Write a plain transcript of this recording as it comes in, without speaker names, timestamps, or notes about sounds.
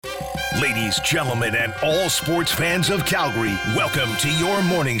Ladies, gentlemen, and all sports fans of Calgary, welcome to your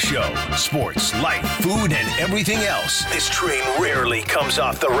morning show. Sports, life, food, and everything else. This train rarely comes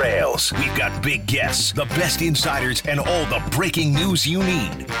off the rails. We've got big guests, the best insiders, and all the breaking news you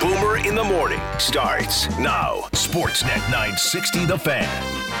need. Boomer in the Morning starts now. Sportsnet 960 The Fan.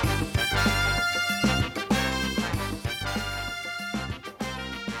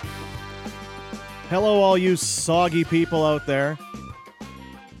 Hello, all you soggy people out there.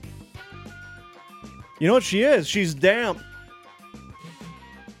 You know what she is? She's damp.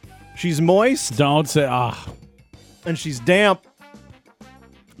 She's moist. Don't say, And she's damp.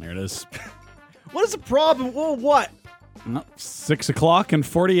 There it is. What is the problem? Well, what? No, 6 o'clock and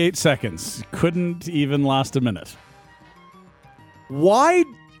 48 seconds. Couldn't even last a minute. Why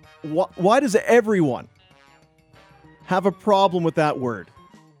does everyone have a problem with that word?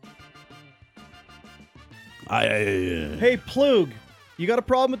 Hey, Plug, you got a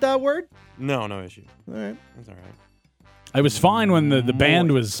problem with that word? No issue. All right. That's all right. I was fine when the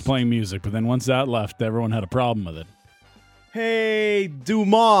band was playing music, but then once that left, everyone had a problem with it. Hey,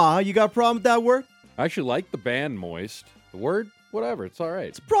 Dumas, you got a problem with that word? I actually like the band Moist. The word, whatever, it's all right.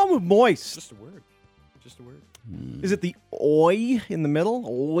 What's the problem with moist? Just a word. Just a word. Is it the oi in the middle?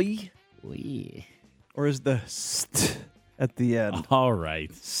 Oi? Wee. Or is the st at the end? All right.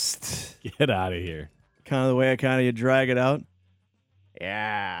 St. Get out of here. Kind of the way you drag it out.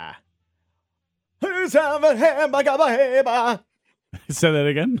 Yeah. Say Say that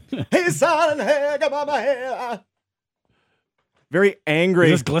again. Very angry.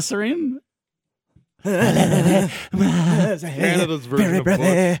 Is this glycerine? Canada's version of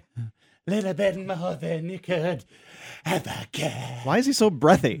Bush. Little bit more than you could ever get. Why is he so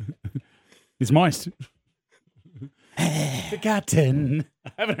breathy? He's moist. Forgotten.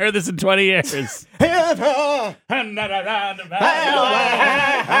 I haven't heard this in 20 years.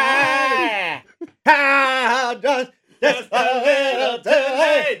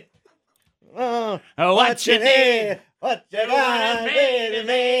 What you need? What you want,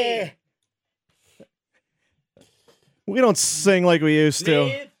 baby? We don't sing like we used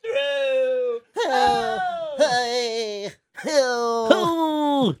to.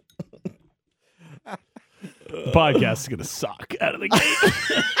 The podcast is gonna suck out of the gate.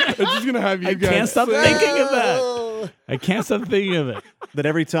 It's just gonna have you I guys. can't stop sing. thinking of that. I can't stop thinking of it. That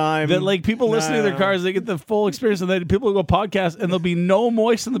every time That like people listening to their cars, they get the full experience, and then people go podcast, and there'll be no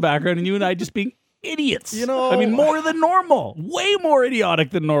moist in the background, and you and I just being idiots. You know- I mean, more than normal, way more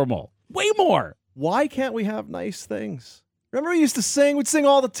idiotic than normal, way more. Why can't we have nice things? Remember we used to sing? We'd sing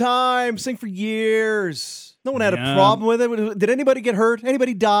all the time, sing for years. No one had a Yeah. problem with it. Did anybody get hurt?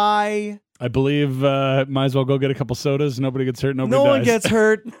 Anybody die? I believe might as well go get a couple sodas. Nobody gets hurt. Nobody No dies. one gets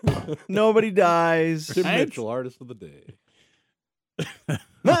hurt. Nobody dies. Tim Right? Mitchell, artist of the day.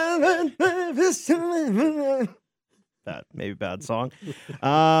 That maybe bad song.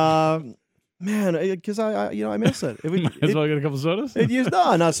 Man, because I miss it. Might as well get a couple sodas. It used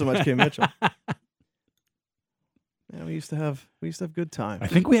not so much Kim Mitchell. Man, we used to have good times. I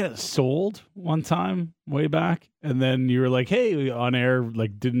think we had it sold one time way back, and then you were like, "Hey, on air,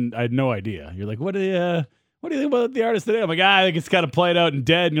 like, I had no idea." You're like, "What do you think about the artist today?" I'm like, "I think it's kind of played out and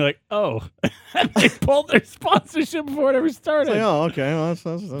dead." And you're like, "Oh," and they pulled their sponsorship before it ever started. Like, oh, okay. Well, that's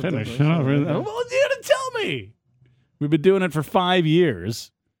Finish. Well, you gotta tell me. We've been doing it for 5 years.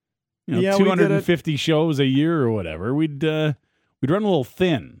 Yeah, we did it. 250 shows a year or whatever. We'd run a little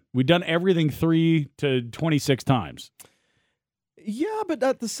thin. We'd done everything 3 to 26 times. Yeah, but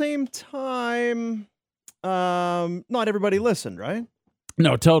at the same time, not everybody listened, right?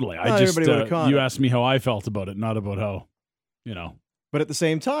 No, totally. Not I just everybody would've caught you it. asked me how I felt about it, not about how, But at the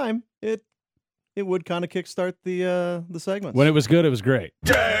same time, it would kind of kickstart the segments. When it was good, it was great.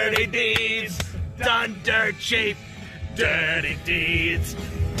 Dirty deeds done dirt cheap. Dirty deeds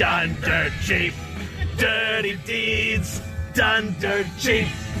done dirt cheap. Dirty deeds done dirt cheap.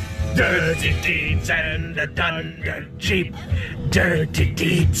 Dirty deeds and done dirt cheap. Dirty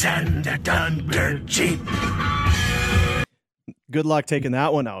deeds and done dirt cheap. Good luck taking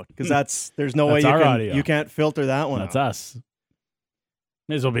that one out, because there's no way That's our audio. you can't filter that one That's out. us.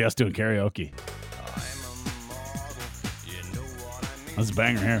 May as well be us doing karaoke. That's a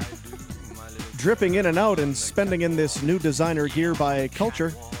banger here. Dripping in and out and spending in this new designer gear by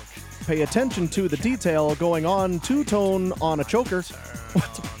Culture. Pay attention to the detail going on two-tone on a choker.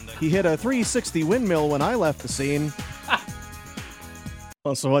 He hit a 360 windmill when I left the scene.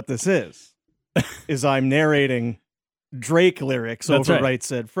 Well, so what this is I'm narrating Drake lyrics That's over right. Right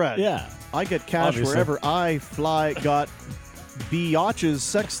Said Fred. Yeah. I get cash Obviously. wherever I fly. Got biatches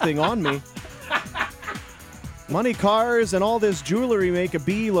sexting on me. Money, cars, and all this jewelry make a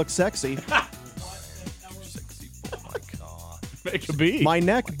bee look sexy. Make a bee. My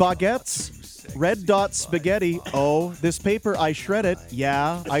neck baguettes, red dot spaghetti. Oh, this paper I shred it.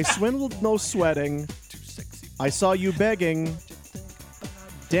 Yeah, I swindled, no sweating. I saw you begging.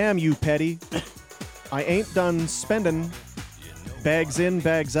 Damn you, petty. I ain't done spending. Bags in,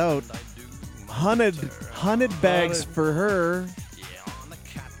 bags out. Hunted bags for her.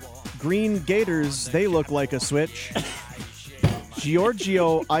 Green gators, they look like a switch.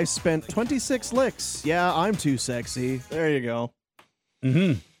 Giorgio, I spent 26 licks. Yeah, I'm too sexy. There you go.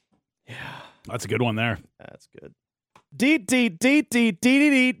 Mm-hmm. Yeah. That's a good one there. That's good. Dee dee dee dee dee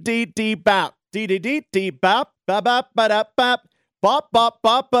dee dee dee bop. Dee dee dee dee bop. Bop bop ba da bop. Bop bop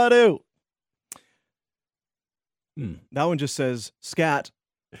bop ba doo. That one just says scat.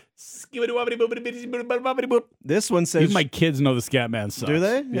 This one says. Even my kids know the Scatman sucks. Do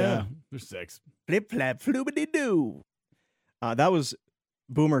they? Yeah. They're 6. Flip flap floobity doo. That was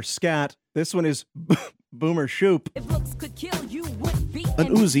Boomer Scat. This one is Boomer Shoop. If looks could kill, you would be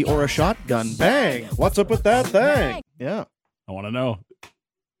An Uzi or a shotgun. Bang! What's up with that thing? Yeah. I want to know.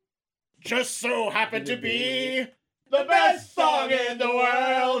 Just so happened to be the best song in the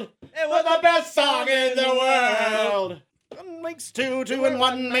world. It was the best song in the world. 1 makes 2, 2 and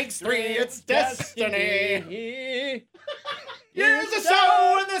 1 makes 3. It's destiny. Years or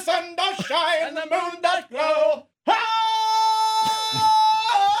so, and the sun does shine, and the moon does glow.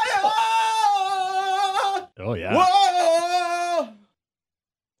 Oh, yeah. Whoa!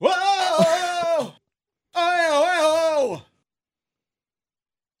 Whoa! Oh!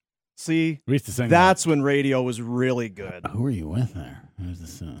 See, We used to sing that's when radio was really good. that. Who are you with there? Who's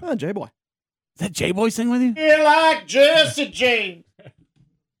this? J-Boy. Is that J-Boy sing with you? You're like Jesse James,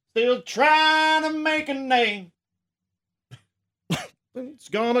 still trying to make a name. It's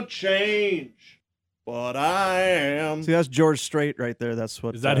gonna change, but I am. See, that's George Strait right there. That's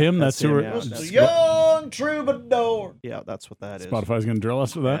what. Is that him? That's who him, we're- yeah. that's- Young troubadour. Yeah, that's what that is. Spotify's going to drill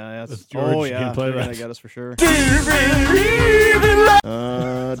us with that? Yeah, That's George. Oh You yeah, can't play they're that. gonna get us for sure.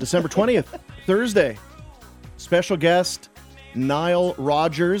 December 20th, Thursday. Special guest Nile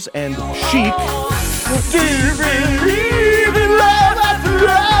Rodgers and Chic. Do you believe in love after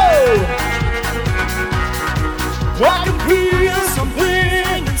all? I can feel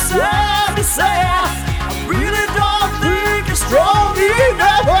something inside me say I really don't think you're strong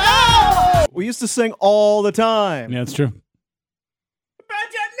enough. We used to sing all the time. Yeah, it's true.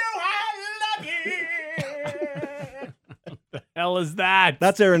 But you know I love you. The hell is that?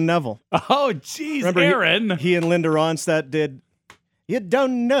 That's Aaron Neville. Oh, jeez, Remember Aaron. He and Linda Ronstadt did You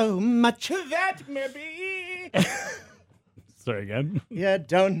Don't Know Much of That Maybe. Sorry again. You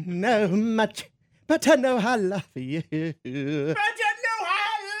don't know much, but I know I love you. But you know I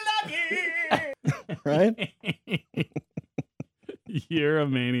love you. Right? You're a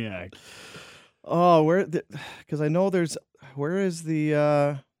maniac. Oh, because I know there's, where is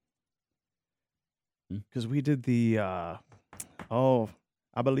the, because we did the, I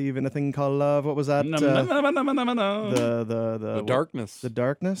believe in a thing called love. What was that? No. The darkness. The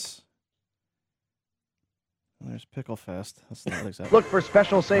darkness. There's Pickle Fest. That's not exactly. Look for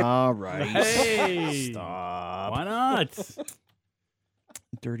special safe. All right. Hey. Stop. Why not?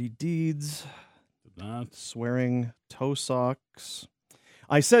 Dirty deeds. Not. Swearing. Toe socks.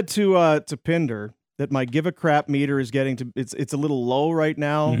 I said to Pinder that my give a crap meter is getting to it's a little low right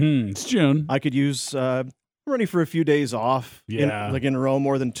now. Mm-hmm. It's June. I could use I'm ready for a few days off. Yeah. in a row,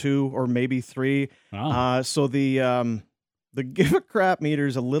 more than 2 or maybe 3. Oh. So the give a crap meter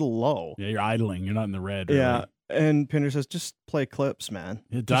is a little low. Yeah, you're idling. You're not in the red. Really. Yeah. And Pinder says, just play clips, man.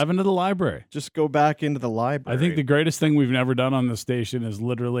 Yeah, dive into the library. Just go back into the library. I think the greatest thing we've never done on the station is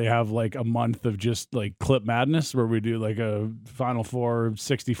literally have like a month of just like clip madness where we do like a Final Four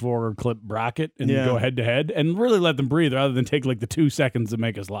 64 clip bracket and Yeah. go head to head and really let them breathe rather than take like the 2 seconds to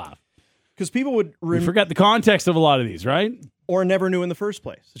make us laugh. because people would We forget the context of a lot of these, right? or never knew in the first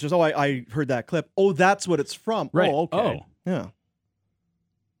place. It's just, I heard that clip. Oh, that's what it's from. Right. Oh, okay. Oh. Yeah.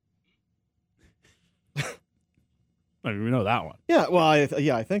 I mean, we know that one. Yeah. Well, I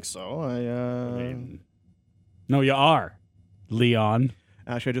think so. No, you are, Leon.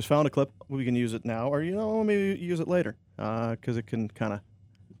 Actually, I just found a clip. We can use it now, or maybe use it later, because it can kind of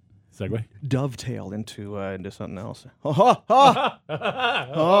Segue. dovetail into something else.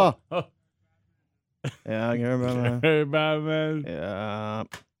 Oh. Yeah, you remember. Hey, Batman. Yeah.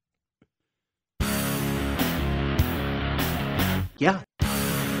 Yeah.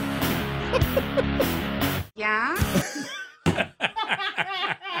 Yeah?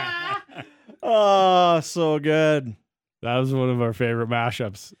 Oh, so good. That was one of our favorite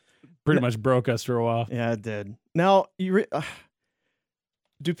mashups. Pretty much broke us for a while. Yeah, it did. Now,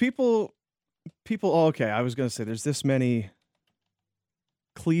 do people? Oh, okay, I was going to say there's this many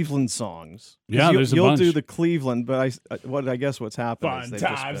Cleveland songs. 'Cause Yeah, there's a you'll bunch. do the Cleveland, but I guess what's happened is Fun they've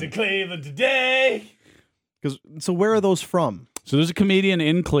just times been- in Cleveland today. So where are those from? So there's a comedian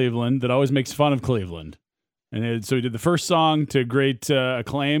in Cleveland that always makes fun of Cleveland. So he did the first song to great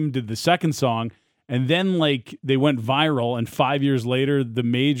acclaim, did the second song, and then like they went viral, and 5 years later, the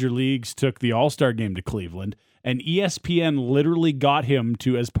major leagues took the All-Star game to Cleveland, and ESPN literally got him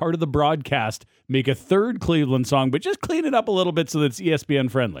to, as part of the broadcast, make a third Cleveland song, but just clean it up a little bit so that it's ESPN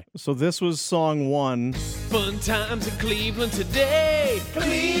friendly. So this was song 1. Fun times in Cleveland today.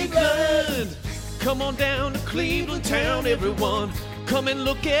 Cleveland! Come on down to Cleveland town, everyone. Come and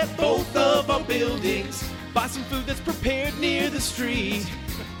look at both of our buildings. Buy some food that's prepared near the street.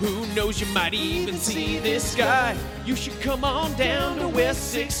 Who knows, you might even see this guy. You should come on down to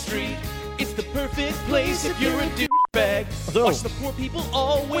West 6th Street. It's the perfect place if you're a douchebag. Watch the poor people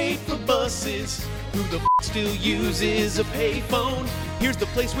all wait for buses. Who the still uses a payphone? Here's the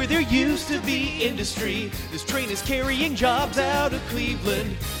place where there used to be industry. This train is carrying jobs out of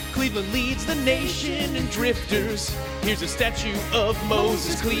Cleveland. Cleveland leads the nation in drifters. Here's a statue of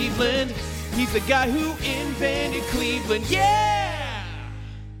Moses Cleveland. He's the guy who invented Cleveland. Yeah!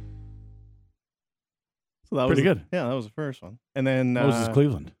 So that Pretty was good. Yeah, that was the first one. And then Moses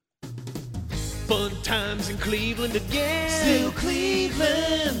Cleveland. Fun times in Cleveland again. Still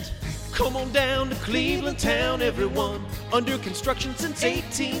Cleveland. Come on down to Cleveland town, everyone. Under construction since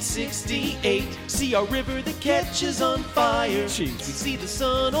 1868. See our river that catches on fire. We see the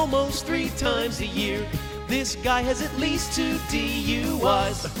sun almost 3 times a year. This guy has at least 2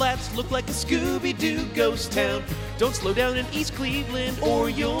 DUIs. The flats look like a Scooby-Doo ghost town. Don't slow down in East Cleveland or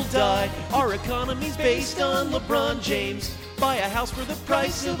you'll die. Our economy's based on LeBron James. Buy a house for the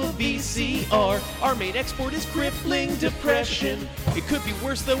price of a VCR. Our main export is crippling depression. It could be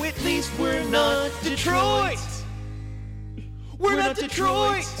worse though, at least we're not Detroit. We're not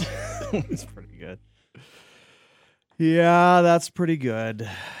Detroit. That's pretty good. Yeah, that's pretty good.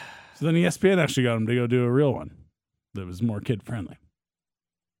 So then ESPN actually got him to go do a real one that was more kid friendly.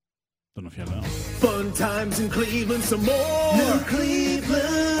 Don't know if you have that one. Fun times in Cleveland, some more. New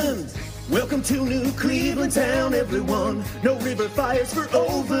Cleveland. Welcome to New Cleveland town, everyone. No river fires for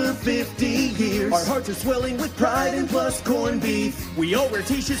over 50 years. Our hearts are swelling with pride and plus corned beef. We all wear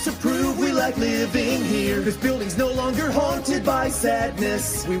t-shirts to prove we like living here. This building's no longer haunted by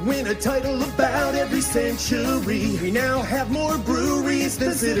sadness. We win a title about every century. We now have more breweries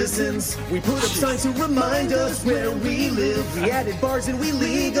than citizens. We put up signs to remind us where we live. We added bars and we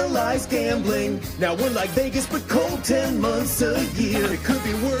legalized gambling. Now we're like Vegas but cold 10 months a year. It could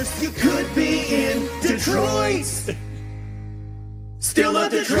be worse, you could be in Detroit. Still not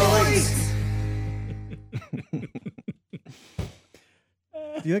Detroit. Do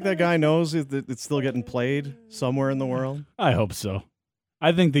you think that guy knows that it's still getting played somewhere in the world? I hope so.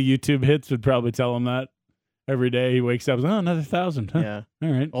 I think the YouTube hits would probably tell him that every day he wakes up. Oh, another 1,000. Huh? Yeah.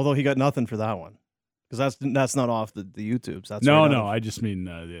 All right. Although he got nothing for that one. Because that's not off the YouTubes. That's No, right out no. of- I just mean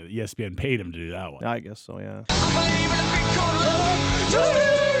the ESPN paid him to do that one. I guess so, yeah.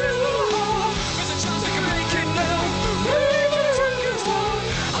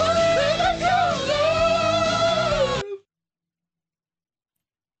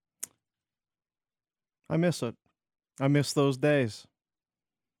 I miss it. I miss those days.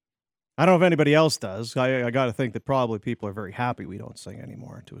 I don't know if anybody else does. I got to think that probably people are very happy we don't sing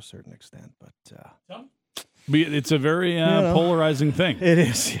anymore to a certain extent. But But it's a very know. polarizing thing. it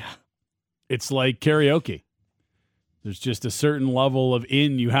is, yeah. It's like karaoke. There's just a certain level of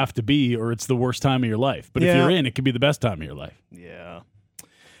in you have to be, or it's the worst time of your life. But if Yeah. you're in, it could be the best time of your life. Yeah.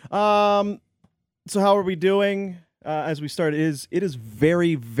 So how are we doing? As we start, it is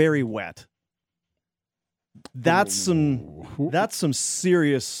very, very wet. That's some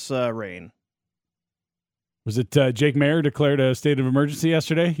serious rain. Was it Jake Mayer declared a state of emergency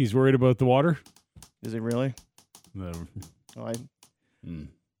yesterday? He's worried about the water. Is it really? The- Oh,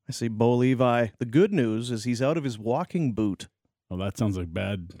 I see Bo Levi. The good news is he's out of his walking boot. Oh, that sounds like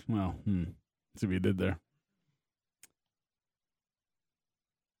bad. Well, see what you did there.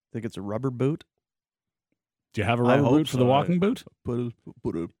 Think it's a rubber boot? Do you have a I rubber hope boot for the so. walking boot?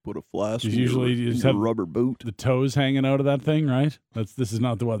 Put a flask. Because usually you just have rubber boot. the toes hanging out of that thing, right? This is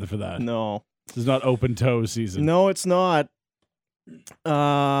not the weather for that. No. This is not open toe season. No, it's not.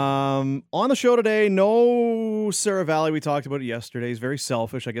 On the show today, no Sarah Valley. We talked about it yesterday. He's very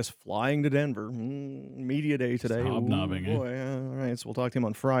selfish, I guess, flying to Denver. Media day today. Hobnobbing, Ooh, boy. All right, so we'll talk to him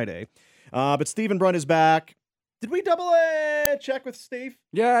on Friday. But Stephen Brunt is back. Did we double check with Steve?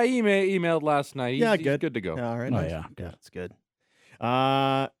 Yeah, I emailed last night. Yeah, He's good to go. All right. Oh, Nice. yeah. Yeah, that's good.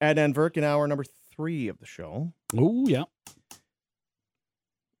 Ed and Verk in hour number 3 of the show. Oh, yeah.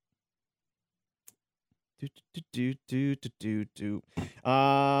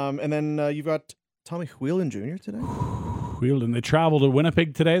 And then you've got Tommy Whelan Jr. today. Wheeldon. They travel to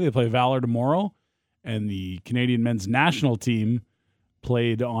Winnipeg today. They play Valor tomorrow. And the Canadian men's national team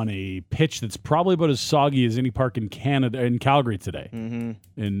played on a pitch that's probably about as soggy as any park in Canada, in Calgary today.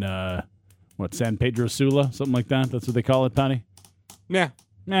 Mm-hmm. In, San Pedro Sula? Something like that? That's what they call it, Patty? Yeah.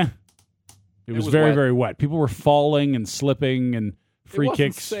 Nah. It was was very, wet. very wet. People were falling and slipping, and free it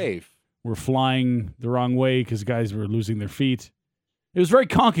wasn't kicks safe. were flying the wrong way because guys were losing their feet. It was very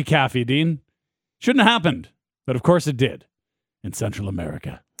CONCACAF-y, Dean. Shouldn't have happened, but of course it did in Central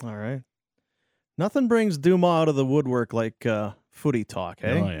America. All right. Nothing brings Dumas out of the woodwork like footy talk,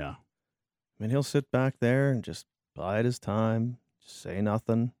 eh? Oh, yeah. I mean, he'll sit back there and just bide his time, just say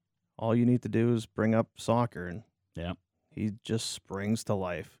nothing. All you need to do is bring up soccer, and Yeah. he just springs to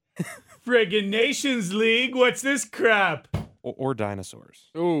life. Friggin' Nations League, what's this crap? Or dinosaurs.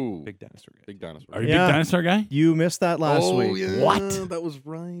 Ooh. Big dinosaur guy. Big dinosaur. Are you a Yeah. big dinosaur guy? You missed that last week. Yeah, What? That was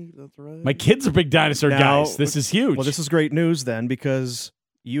right. That's right. My kids are big dinosaur Now- guys. This is huge. Well, this is great news then, because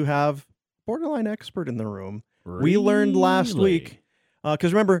you have borderline expert in the room. We learned last Really? week,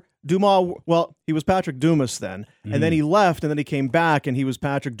 because remember, Dumas, well, he was Patrick Dumas then, and then he left, and then he came back, and he was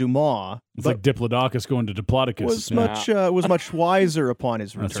Patrick Dumas. It's like Diplodocus going to Diplodocus. Was much wiser upon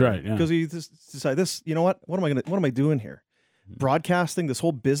his return. That's right, yeah. Because he just decided, this, you know what am I doing here? Broadcasting this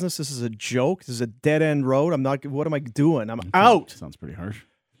whole business. This is a joke. This is a dead end road. What am I doing? I'm out. Sounds pretty harsh.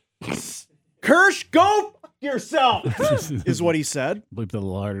 Kirsch, go fuck yourself, is what he said. Bleep that a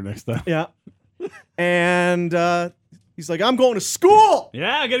little harder next time. Yeah. And he's like, I'm going to school.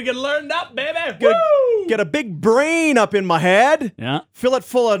 Yeah, I gotta get learned up, baby. Get a big brain up in my head. Yeah. Fill it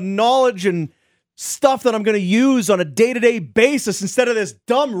full of knowledge and stuff that I'm going to use on a day-to-day basis instead of this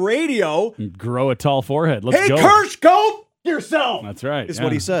dumb radio. Grow a tall forehead. Let's Hey, go. Kirsch, go fuck yourself. That's right. Is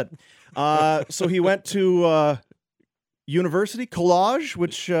what he said. So he went to University College,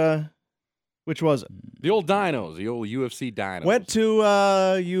 which was it? The old dinos, the old UFC dinos. Went to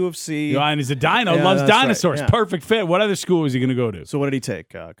UFC. Yeah, and he's a dino, Yeah, loves that's right, dinosaurs. yeah. Perfect fit. What other school was he going to go to? So what did he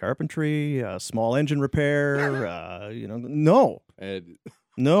take? Carpentry, small engine repair. No.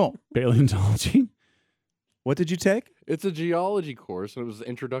 No. Paleontology? What did you take? It's a geology course, and it was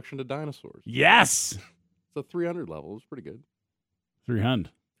Introduction to Dinosaurs. Yes. It's a 300 level. It's pretty good. 300.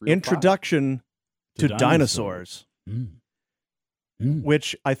 305. Introduction to To dinosaurs. Mm.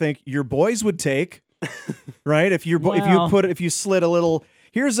 Which I think your boys would take, right? If Well- if you slid a little,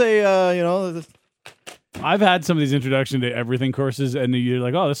 here's a I've had some of these introduction to everything courses, and you're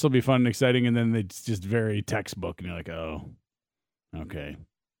like, oh, this will be fun and exciting, and then it's just very textbook, and you're like, oh, okay.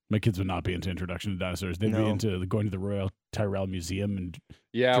 My kids would not be into Introduction to Dinosaurs. They'd be No. into going to the Royal Tyrrell Museum and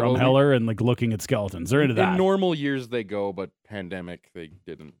Yeah, well, Drumheller and like looking at skeletons. They're into that. in normal years they go, but pandemic they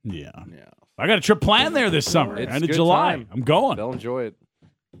didn't. Yeah. Yeah, I got a trip planned there this summer. It's End of good July. time. I'm going. they'll enjoy it.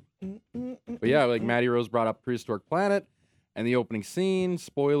 But yeah, like Matty Rose brought up Prehistoric Planet, and the opening scene.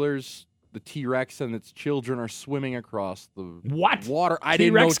 Spoilers: the T-Rex and its children are swimming across the What? water. I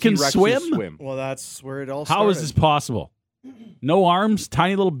didn't know T-Rex can T-Rexes swim? swim. well, that's where it all started. How is this possible? No arms?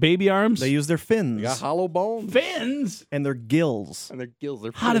 Tiny little baby arms? They use their fins They got hollow bones fins? and their gills. and their gills.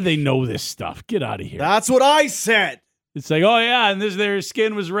 They're How do fish. they know this stuff? Get out of here. That's what I said. It's like, oh, yeah, and their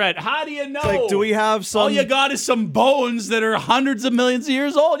skin was red. How do you know? Like, do we have some? All you got is some bones that are hundreds of millions of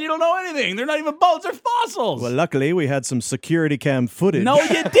years old. You don't know anything. They're not even bones. They're fossils. Well, luckily we had some security cam footage. No,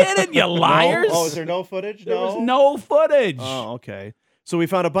 you didn't, you liars. Oh, is there no footage? There was no footage. Oh, okay. So we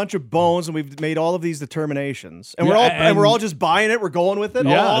found a bunch of bones, and we've made all of these determinations, and Yeah, we're all and- just buying it. We're going with it.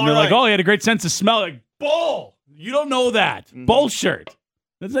 Yeah, Oh, and they're all like, right. oh, he had a great sense of smell. Like, bull. You don't know that. Mm-hmm. Bullshit.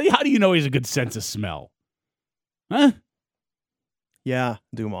 That's like, how do you know he has a good sense of smell? Huh? Yeah,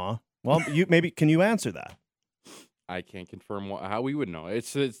 Dumas. Well, can you answer that? I can't confirm how we would know.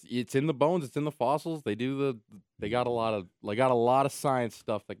 It's in the bones. It's in the fossils. They got a lot of science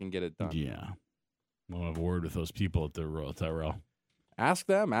stuff that can get it done. Yeah. We'll have a word with those people at the Royal Tyrrell. Ask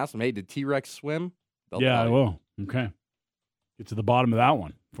them. Hey, did T-Rex swim? They'll Yeah, tell I you. will. Okay. Get to the bottom of that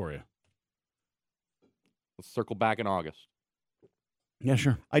one for you. Let's circle back in August. Yeah,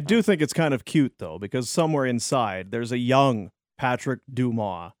 sure. I do think it's kind of cute though, because somewhere inside there's a young Patrick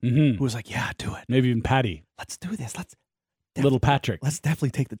Dumas Mm-hmm. who's like, "Yeah, do it. Maybe even Patty. Let's do this. Little Patrick. Let's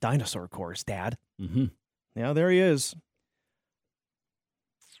definitely take the dinosaur course, Dad." Mm-hmm. Yeah, there he is.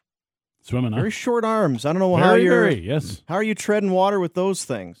 Swimming, huh? Very short arms. I don't know Very, yes. how are you treading water with those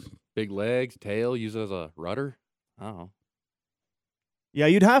things? Big legs, tail, use it as a rudder. Oh. Yeah,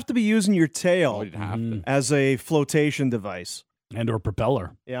 you'd have to be using your tail Oh, you'd have to. as a flotation device. And or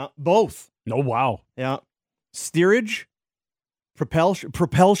propeller. Yeah, both. Oh, wow. Yeah. Steerage,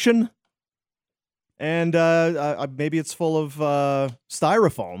 propulsion, and maybe it's full of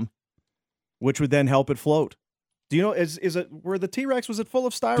styrofoam, which would then help it float. Do you know, is it, where the T-Rex, was it full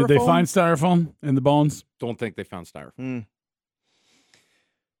of styrofoam? Did they find styrofoam in the bones? Don't think they found styrofoam.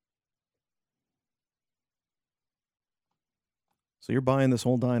 So you're buying this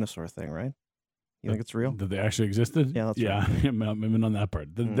whole dinosaur thing, right? You think it's real? That they actually existed? Yeah, that's right. I'm in on that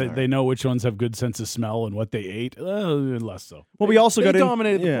part. They right. know which ones have good sense of smell and what they ate. Less so. Well, we also They got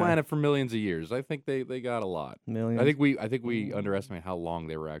dominated the planet for millions of years. I think they got a lot. Millions. I think we underestimate how long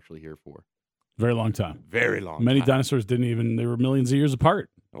they were actually here for. Very long time. Very long. Many time. dinosaurs didn't even, they were millions of years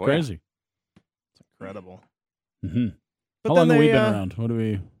apart. Oh, Crazy. It's incredible. Mm-hmm. But How long then have we they, been around? What are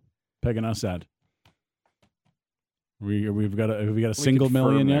we pegging us at? Have we got a single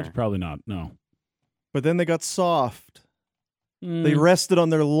million yet? there. Probably not. No. But then they got soft. They rested on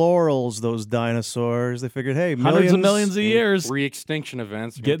their laurels, those dinosaurs. They figured, hey, Hundreds of millions of years. Re-extinction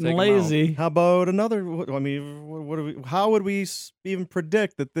events. are gonna Getting take 'em out. lazy. How about another? I mean, what do we? How would we even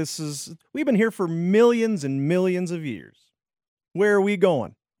predict that this is? We've been here for millions and millions of years. Where are we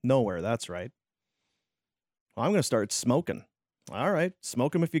going? Nowhere. That's right. I'm going to start smoking. All right,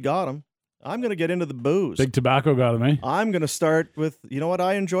 smoke them if you got them. I'm going to get into the booze. Big tobacco got him, eh? I'm going to start with, you know what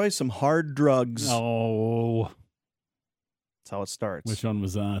I enjoy? Some hard drugs. Oh. That's how it starts. Which one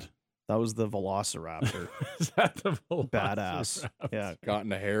was that? That was the Velociraptor. Is that the Badass. Yeah. Got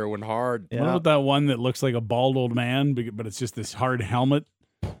into heroin hard. What about that one that looks like a bald old man, but it's just this hard helmet?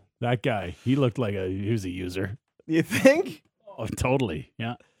 That guy, he looked like he was a user. You think? Oh, totally.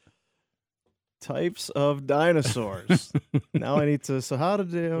 Yeah. Types of dinosaurs. Now I need to. So how to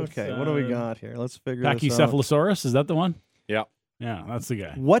do? Okay, what do we got here? Let's figure this out. Pachycephalosaurus, is that the one? Yeah. Yeah, that's the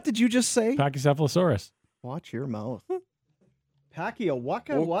guy. What did you just say? Pachycephalosaurus. Watch your mouth.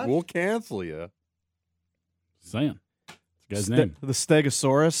 Pachyawaka, what? We'll cancel you. Saying. That's the guy's name. The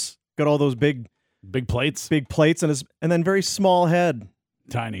Stegosaurus got all those big plates, and then very small head.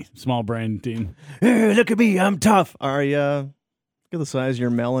 Tiny, small brain, Dean. Look at me, I'm tough. Are you? Look at the size of your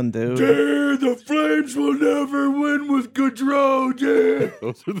melon, dude. The Flames will never win with Gaudreau,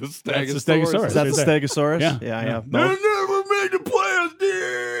 Those are the That's the Stegosaurus. Is that the Stegosaurus? Yeah. Yeah. They never made the playoffs,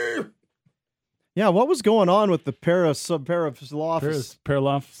 dear. Yeah, what was going on with the Paracephalosaurus?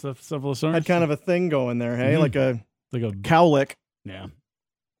 Paralophcephalosaurus. Had kind of a thing going there, hey? Mhm. Like a like a cowlick. Yeah.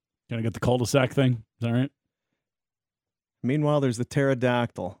 Gonna get the cul-de-sac thing. Is that right? Meanwhile, there's the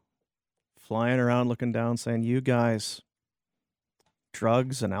pterodactyl flying around looking down saying, you guys,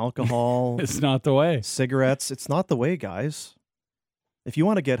 drugs and alcohol, It's not the way. cigarettes, it's not the way, guys. If you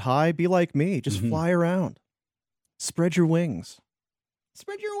want to get high, be like me. Just fly around. Spread your wings.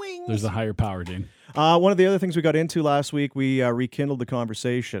 Spread your wings. There's a higher power, Dean. One of the other things we got into last week, we rekindled the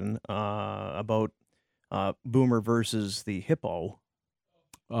conversation about Boomer versus the hippo.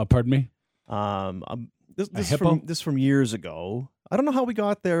 Pardon me? This hippo? is from years ago. I don't know how we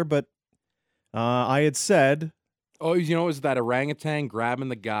got there, but I had said... Oh, you know, it was that orangutan grabbing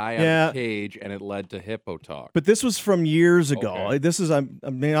the guy out of the cage, and it led to hippo talk. But this was from years ago. Okay. This is, I'm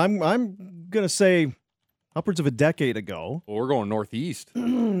going to say upwards of a decade ago. Well, we're going northeast.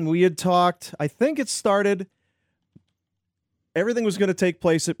 We had talked, I think it started, everything was going to take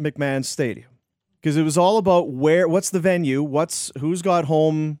place at McMahon Stadium. Because it was all about what's the venue, who's got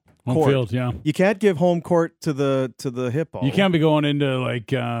home court. field, yeah. You can't give home court to the hippo. You can't be going into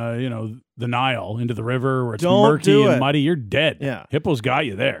the Nile, into the river where it's Don't murky do and it. muddy. You're dead. Yeah. Hippo's got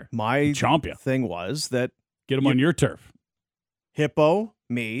you there. My Chomp you. thing was that Get him on your turf. hippo,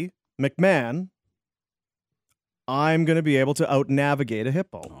 me, McMahon, I'm going to be able to out-navigate a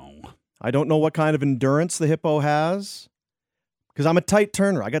hippo. Oh. I don't know what kind of endurance the hippo has because I'm a tight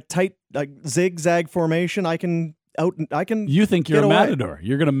turner. I got tight zigzag formation. I can. You think you're get a away. matador?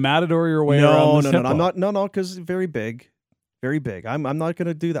 You're going to matador your way around this hippo. I'm not. No, because very big, very big. I'm not going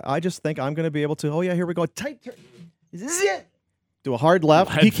to do that. I just think I'm going to be able to. Oh yeah, here we go. Tight turn. Zit. Do a hard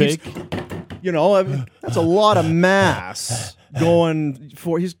left. Head fake. That's a lot of mass going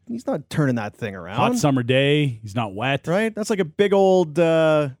for. He's not turning that thing around. Hot summer day. He's not wet. Right. That's like a big old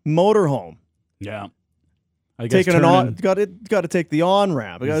motorhome. Yeah. I guess Taking an on, got to take the on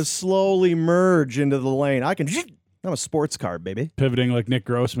ramp. I got to slowly merge into the lane. I'm a sports car, baby. Pivoting like Nick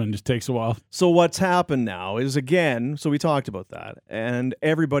Grossman just takes a while. So what's happened now is again. So we talked about that, and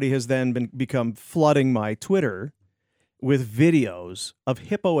everybody has then become flooding my Twitter with videos of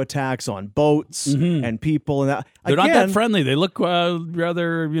hippo attacks on boats and people, and that They're not Again, that friendly. They look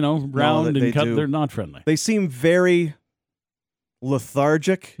rather, round they and cut. do. They're not friendly. They seem very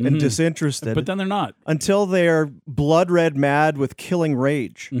lethargic and disinterested, But then they're not. until they're blood red mad with killing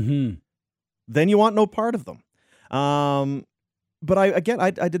rage. Mm-hmm. Then you want no part of them. But I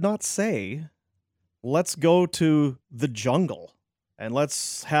did not say let's go to the jungle and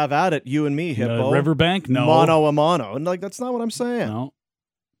let's have at it, you and me, hippo. Riverbank? No. Mono a mono. And that's not what I'm saying. No.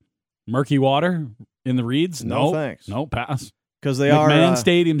 Murky water in the reeds? No, thanks. No, pass. Because they McMahon are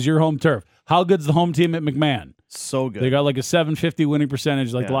Stadium's your home turf. How good's the home team at McMahon? so good. They got like a 750 winning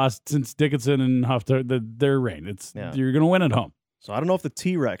percentage, like Yeah. last since Dickinson and Huff, their reign. You're gonna win at home. So I don't know if the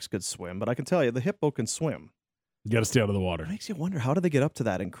T-Rex could swim, but I can tell you the hippo can swim. You got to stay out of the water. It makes you wonder, how do they get up to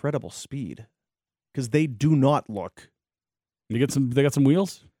that incredible speed? Because they do not look. They got some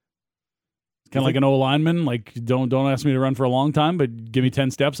wheels. Kind of like an O lineman. Like don't ask me to run for a long time, but give me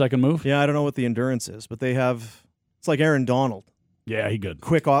 10 steps, I can move. Yeah, I don't know what the endurance is, but they have. It's like Aaron Donald. Yeah, he good.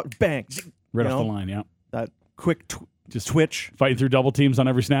 Quick off, bang, Right you off the know? line. Yeah, that quick just twitch. fighting through double teams on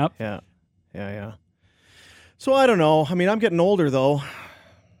every snap. Yeah. So I don't know. I mean, I'm getting older though.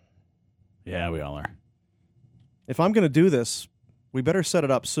 Yeah, we all are. If I'm going to do this, we better set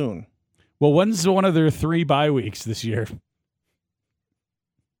it up soon. Well, when's one of their 3 bye weeks this year?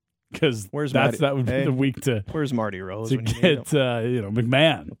 Because Matty? that would be Hey, the week to Where's Marty Rose? get when you need him?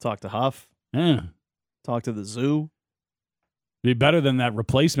 McMahon. We'll talk to Huff. Yeah. Talk to the zoo. Be better than that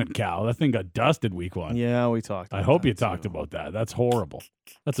replacement cow. That thing got dusted week 1. Yeah, we talked. I about hope that you talked too. about that. That's horrible.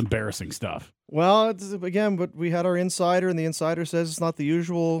 That's embarrassing stuff. Well, again, but we had our insider, and the insider says it's not the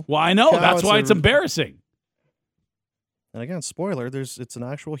usual. Well, I know. Cow, That's why a- it's embarrassing. And again, spoiler: it's an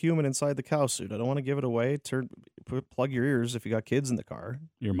actual human inside the cow suit. I don't want to give it away. Plug your ears if you got kids in the car.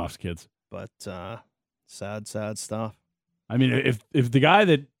 Earmuffs, kids. But sad stuff. I mean, if the guy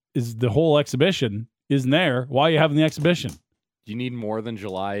that is the whole exhibition isn't there, why are you having the exhibition? Do you need more than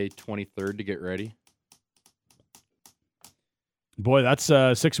July 23rd to get ready? Boy, that's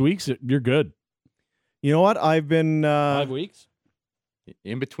 6 weeks. You're good. You know what? I've been 5 weeks?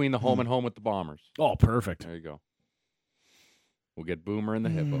 In between the home and home with the Bombers. Oh, perfect. There you go. We'll get Boomer and the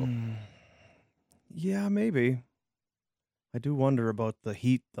Hippo. Yeah, maybe. I do wonder about the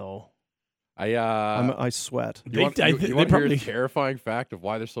heat, though. I I sweat. You want, They you want to hear probably- a terrifying fact of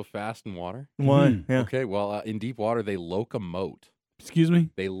why they're so fast in water? Why? Yeah. Okay, well, in deep water, they locomote. Excuse me?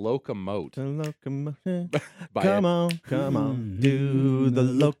 They locomote. Locomotion. by Come a- on, do the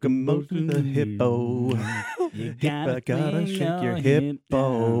locomotion, the hippo. You gotta shake your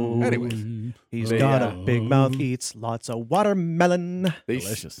hippo. Anyways, He's They, got uh, a big mouth, eats lots of watermelon. They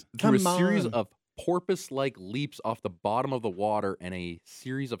Delicious. through a Come series on. of porpoise-like leaps off the bottom of the water and a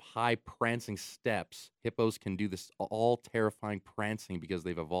series of high prancing steps. Hippos can do this all terrifying prancing because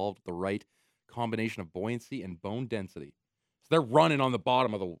they've evolved the right combination of buoyancy and bone density. So they're running on the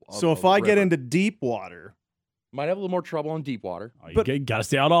bottom of the. So of if the I get river. into deep water, might have a little more trouble in deep water. Oh, But- you got to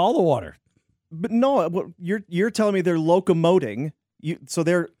stay out of all the water. but no, what you're telling me they're locomoting. So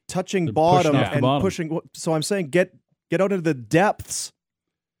they're touching They're bottom pushing off the and bottom. pushing. So I'm saying get out into the depths.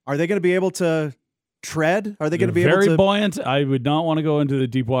 Are they going to be able to tread? Are they going to be very able to? buoyant. I would not want to go into the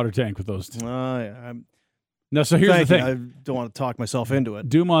deep water tank with those two. Yeah, No, so here's the thank you. thing. I don't want to talk myself into it.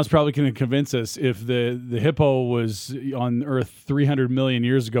 Dumas probably can convince us if the hippo was on Earth 300 million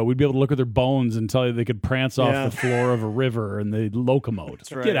years ago, we'd be able to look at their bones and tell you they could prance off Yeah. the floor of a river and they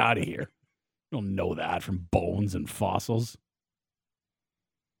locomote. right. Get out of here. You don't know that from bones and fossils.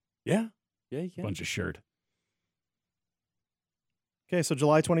 Yeah, you can. Bunch of shirt. Okay, so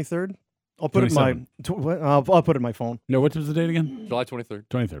July 23rd. I'll put it in my. I'll put it in my phone. No, what was the date again? July 23rd.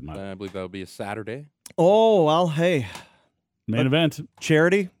 23rd. My I believe that would be a Saturday. Oh well, hey, main event.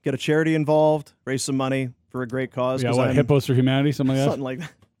 charity. Get a charity involved. Raise some money for a great cause. Yeah, 'cause what, I'm- Hippos for Humanity, something like that? Something like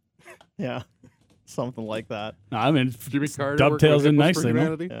that. Yeah, something like that. No, I mean, Jimmy Carter dovetails in working with Hippos for nicely. No?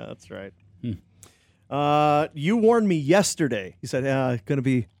 Humanity? Yeah, that's right. You warned me yesterday. You said, it's going to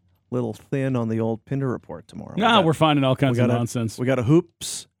be a little thin on the old Pinder report tomorrow. Nah, we're finding all kinds of gotta- nonsense. We got a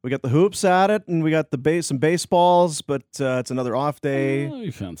hoops. We got the hoops at it, and we got some baseballs. But it's another off day Oh,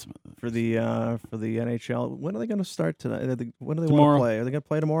 you found some. for the NHL. When are they going to start tonight? When do they want Tomorrow. to play? Are they going to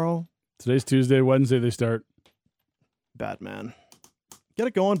play tomorrow? Today's Tuesday, Wednesday they start. Batman, get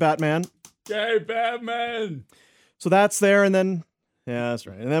it going, Batman. Hey, Batman! So that's there, and then that's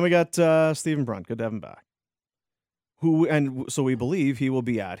right. And then we got Stephen Brunt. Good to have him back. So we believe he will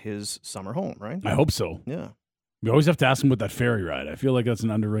be at his summer home, right? I hope so. Yeah. We always have to ask him about that ferry ride. I feel like that's an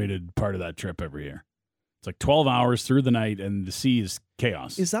underrated part of that trip every year. It's like 12 hours through the night, and the sea is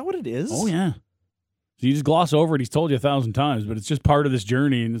chaos. Is that what it is? Oh, yeah. So you just gloss over it. He's told you 1,000 times, but it's just part of this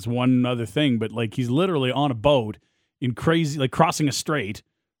journey, and it's one other thing. But like he's literally on a boat in crazy, like crossing a strait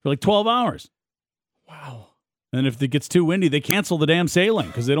for like 12 hours. Wow. And if it gets too windy, they cancel the damn sailing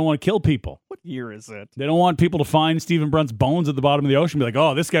because they don't want to kill people. What year is it? They don't want people to find Stephen Brunt's bones at the bottom of the ocean and be like,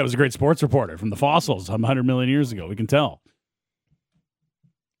 oh, this guy was a great sports reporter from the fossils 100 million years ago. We can tell.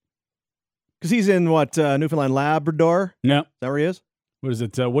 Because he's in what, Newfoundland, Labrador? Yeah. Is that where he is? What is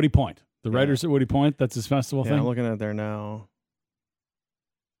it? Woody Point. The writers at Woody Point. That's his festival Yeah, thing. I'm looking at it there now.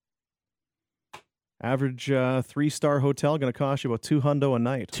 Average 3-star hotel going to cost you about $200 a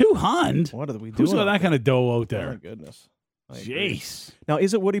night. $200? What are we doing? Who's got out that there? kind of dough out Oh, there? my goodness. I agree. Jeez. Now,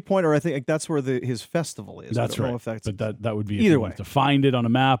 is it Woody Point, or I think that's where his festival is? That's I don't know right. if that's But that would be if Either you way. want to find it on a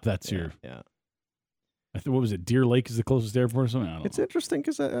map. That's your. Yeah. I think what was it? Deer Lake is the closest airport or something. I don't It's know. interesting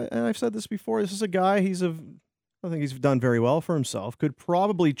because, and I've said this before, this is a guy, I think he's done very well for himself, could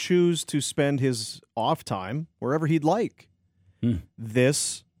probably choose to spend his off time wherever he'd like.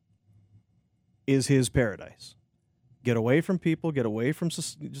 This is his paradise. Get away from people, get away from,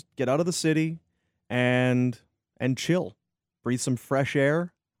 just get out of the city and chill. Breathe some fresh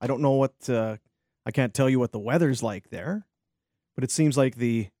air. I don't know what, I can't tell you what the weather's like there, but it seems like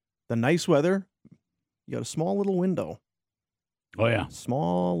the nice weather, you got a small little window. Oh, yeah.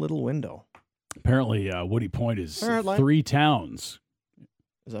 Small little window. Apparently, Woody Point is All right, Lyle. 3 towns.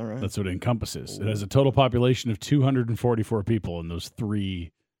 Is that right? That's what it encompasses. It has a total population of 244 people in those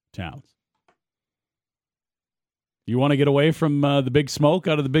 3 towns. You want to get away from the big smoke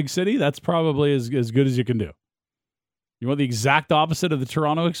out of the big city? That's probably as good as you can do. You want the exact opposite of the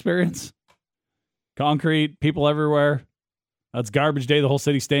Toronto experience? Concrete, people everywhere. That's garbage day. The whole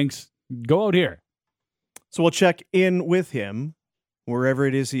city stinks. Go out here. So we'll check in with him wherever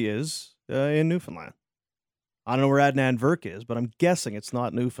it is he is in Newfoundland. I don't know where Adnan Verk is, but I'm guessing it's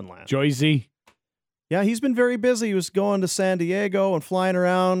not Newfoundland. Joyzy. Yeah, he's been very busy. He was going to San Diego and flying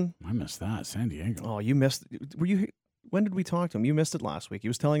around. I missed that. San Diego. Oh, you missed. When did we talk to him? You missed it last week. He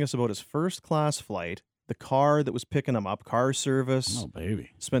was telling us about his first class flight, the car that was picking him up, car service. Oh,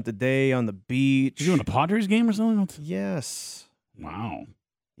 baby. Spent the day on the beach. You doing a Padres game or something? Yes. Wow.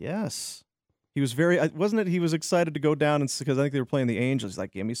 Yes. He was wasn't it? He was excited to go down because I think they were playing the Angels. He's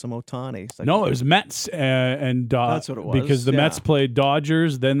like, give me some Ohtani. Like, No, it was Mets and That's what it was, because the yeah. Mets played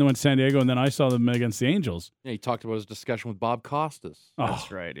Dodgers, then they went to San Diego, and then I saw them against the Angels. Yeah, he talked about his discussion with Bob Costas.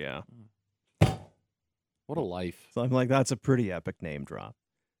 That's right. Yeah. What a life. So I'm like, that's a pretty epic name drop.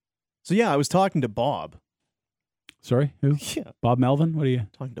 So yeah, I was talking to Bob. Sorry, who? Yeah, Bob Melvin? What are you?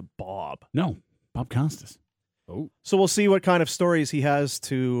 talking to Bob. No, Bob Costas. Oh, So we'll see what kind of stories he has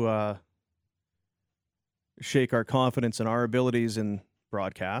to shake our confidence in our abilities in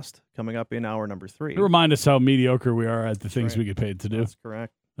broadcast coming up in hour number 3. remind us how mediocre we are at the things right. we get paid to do. That's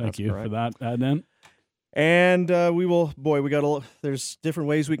correct. Thank That's you correct. for that, Adnan. And we will, there's different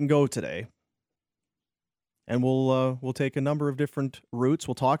ways we can go today. And we'll take a number of different routes.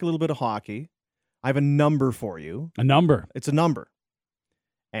 We'll talk a little bit of hockey. I have a number for you. A number. It's a number.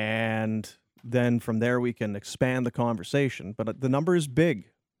 And then from there we can expand the conversation. But the number is big.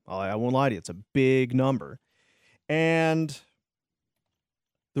 I won't lie to you. It's a big number. And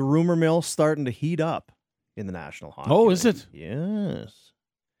the rumor mill's starting to heat up in the National Hockey Oh, League. is it? Yes.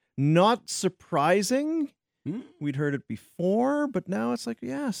 Not surprising. We'd heard it before, but now it's like,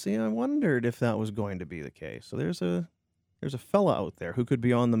 yeah, see, I wondered if that was going to be the case. So there's a fella out there who could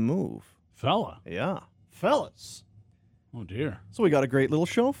be on the move. Fella. Yeah. Fellas. Oh, dear. So we got a great little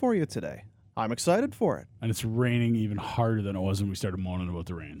show for you today. I'm excited for it. And it's raining even harder than it was when we started moaning about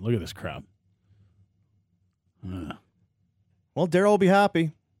the rain. Look at this crap. Well, Daryl will be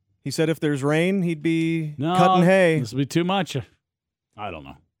happy. He said if there's rain, he'd be No, cutting hay. This will be too much. I don't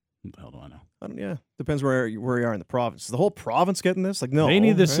know. What the hell do I know? Yeah, depends where you are in the province. Is the whole province getting this? Like, no. They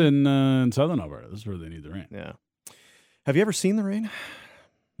need this right? in southern Alberta. This is where they need the rain. Yeah. Have you ever seen the rain?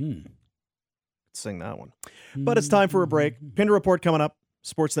 Hmm. Sing that one. But it's time for a break. Pinder Report coming up.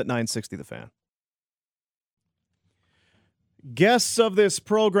 Sportsnet 960 The Fan. Guests of this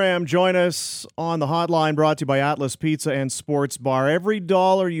program join us on the hotline brought to you by Atlas Pizza and Sports Bar. Every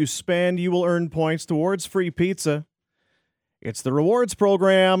dollar you spend, you will earn points towards free pizza. It's the rewards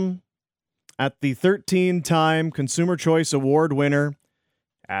program at the 13-time Consumer Choice Award winner,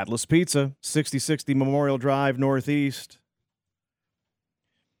 Atlas Pizza, 6060 Memorial Drive, Northeast.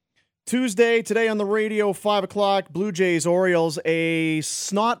 Tuesday, today on the radio, 5 o'clock, Blue Jays, Orioles, a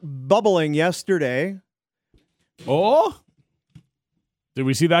snot bubbling yesterday. Oh? Did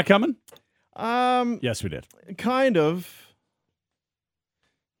we see that coming? Yes, we did. Kind of.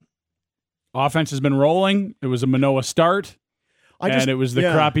 Offense has been rolling. It was a Manoah start. and it was the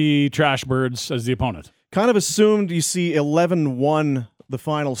crappy trash birds as the opponent. Kind of assumed you see 11-1 the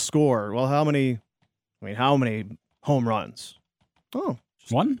final score. Well, how many home runs? Oh,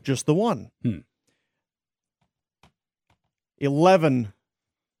 one? Just the one. 11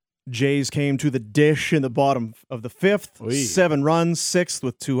 Jays came to the dish in the bottom of the fifth. Oy. 7 runs, sixth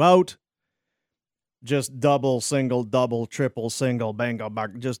with 2 out. Just double, single, double, triple, single, bango,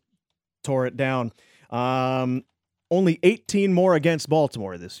 bang, just tore it down. Only 18 more against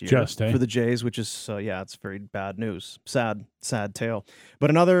Baltimore this year for the Jays, which is, it's very bad news. Sad tale. But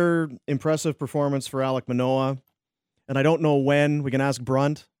another impressive performance for Alek Manoah. And I don't know when. We can ask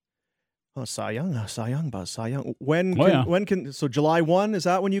Brunt. Oh, Cy Young buzz. So July 1, is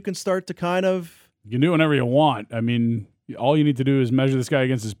that when you can start to kind of... You can do whenever you want. I mean, all you need to do is measure this guy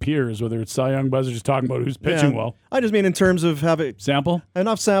against his peers, whether it's Cy Young buzz or just talking about who's pitching well. I just mean in terms of sample?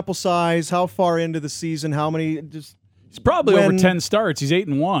 Enough sample size, how far into the season, how many... He's probably over 10 starts. He's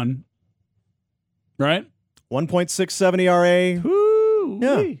 8-1, right? 1.67 ERA. Woo!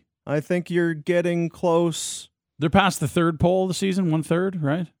 Yeah, I think you're getting close. They're past the third pole of the season, 1/3,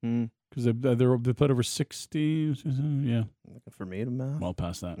 right? Because they put over 60. Yeah. Looking for me to math. Well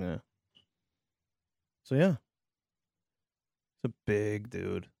past that. Yeah. So yeah, it's a big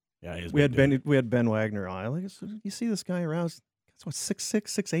dude. Yeah, he is. We had Ben Wagner on. Like, you see this guy around? That's what 6'6",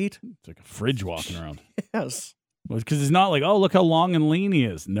 6'8". It's like a fridge walking around. Yes. Because it's not like, oh, look how long and lean he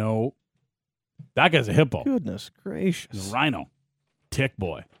is. No. That guy's a hippo. Goodness gracious. He's a rhino. Tick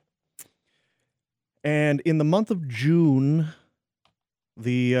boy. And in the month of June,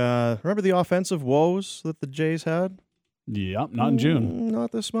 remember the offensive woes that the Jays had? Yeah, not in June.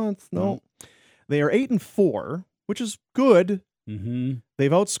 Not this month, no. They are 8-4, which is good. Mm-hmm.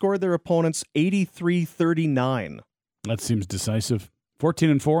 They've outscored their opponents 83-39. That seems decisive.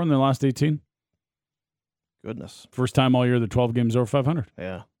 14-4 in their last 18. Goodness. First time all year the 12 games over 500.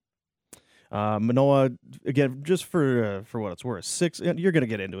 Yeah. Manoah, again, just for what it's worth, 6. You're going to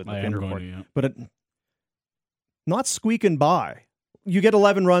get into it in the pin report. But not squeaking by. You get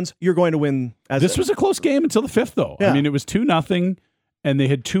 11 runs, you're going to win. This was a close game until the 5th, though. Yeah. I mean, it was 2-0, and they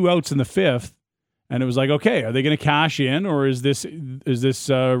had 2 outs in the 5th, and it was like, okay, are they going to cash in, or is this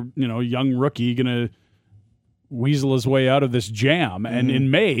young rookie going to weasel his way out of this jam? And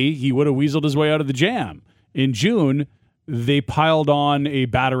in May, he would have weaseled his way out of the jam. In June, they piled on a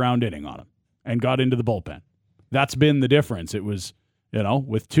bat-around inning on him and got into the bullpen. That's been the difference. It was,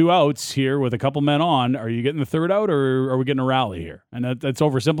 with 2 outs here with a couple men on, are you getting the 3rd out or are we getting a rally here? And that's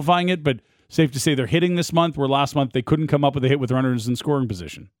oversimplifying it, but safe to say they're hitting this month, where last month they couldn't come up with a hit with runners in scoring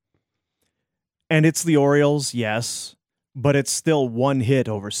position. And it's the Orioles, yes, but it's still 1 hit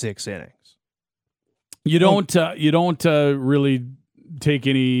over 6 innings. You don't really take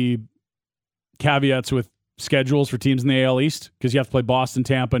any caveats with schedules for teams in the AL East, because you have to play Boston,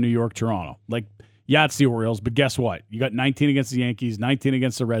 Tampa, New York, Toronto. It's the Orioles, but guess what? You got 19 against the Yankees, 19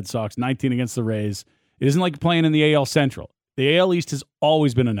 against the Red Sox, 19 against the Rays. It isn't like playing in the AL Central. The AL East has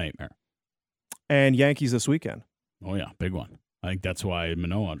always been a nightmare. And Yankees this weekend. Oh, yeah, big one. I think that's why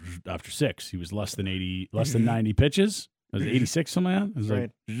Manoah, after 6, he was less than 90 pitches. It was 86, something like that. It was right.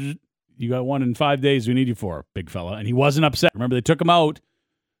 Like, you got 1 in 5 days we need you for, big fella. And he wasn't upset. Remember, they took him out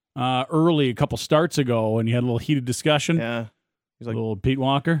early a couple starts ago, and he had a little heated discussion. Yeah. He's like, a little Pete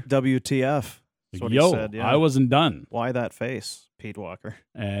Walker. WTF. That's what he said. Yeah. I wasn't done. Why that face, Pete Walker?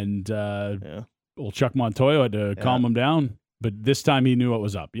 And old Chuck Montoya had to calm him down. But this time he knew what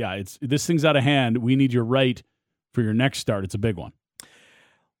was up. Yeah, this thing's out of hand. We need you right for your next start. It's a big one.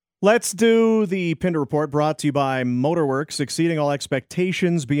 Let's do the Pinder Report, brought to you by Motorworks, exceeding all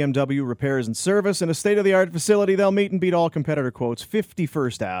expectations, BMW repairs and service. In a state-of-the-art facility, they'll meet and beat all competitor quotes.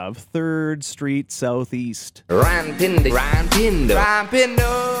 51st Ave, 3rd Street Southeast. Ryan Pinder.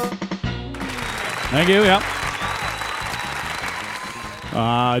 Thank you, yeah.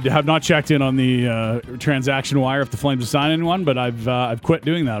 I have not checked in on the transaction wire if the Flames have signed anyone, but I've quit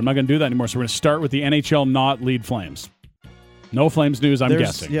doing that. I'm not going to do that anymore, so we're going to start with the NHL not lead Flames. No Flames news, I'm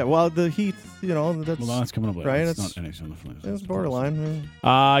guessing. Yeah, well, the Heat, that's coming up later. Right? It's not NHL the Flames. It's borderline.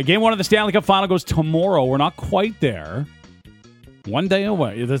 Game 1 of the Stanley Cup Final goes tomorrow. We're not quite there. 1 day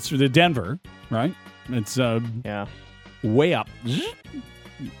away. That's the Denver, right? It's way up.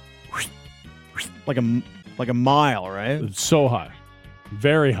 Like a mile, right? It's so high.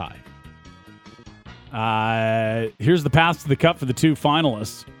 Very high. Here's the path to the Cup for the 2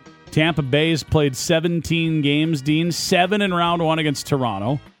 finalists. Tampa Bay's played 17 games, Dean. 7 in round 1 against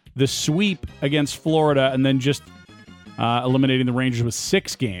Toronto. The sweep against Florida, and then just eliminating the Rangers with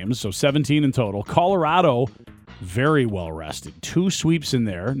 6 games, so 17 in total. Colorado, very well rested. 2 sweeps in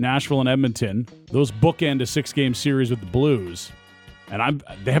there, Nashville and Edmonton. Those bookend a 6-game series with the Blues. And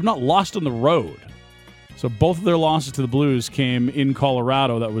they have not lost on the road. So both of their losses to the Blues came in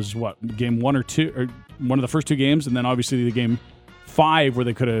Colorado. That was game 1 or 2, or one of the first 2 games, and then obviously the game 5 where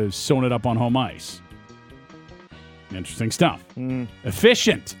they could have sewn it up on home ice. Interesting stuff.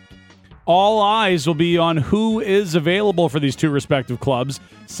 Efficient. All eyes will be on who is available for these 2 respective clubs.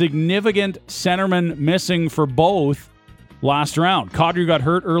 Significant centerman missing for both last round. Kadri got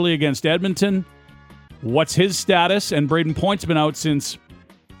hurt early against Edmonton. What's his status? And Braden Point's been out since, is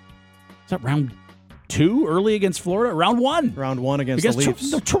that round 2 early against Florida? Round 1. Round 1 against the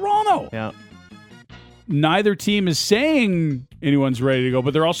Leafs. Toronto. Yeah. Neither team is saying anyone's ready to go,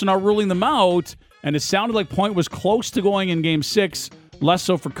 but they're also not ruling them out. And it sounded like Point was close to going in Game 6, less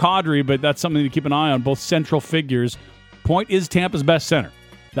so for Kadri, but that's something to keep an eye on. Both central figures. Point is Tampa's best center.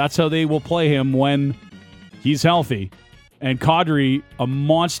 That's how they will play him when he's healthy. And Kadri, a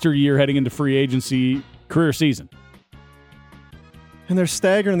monster year heading into free agency, career season. And they're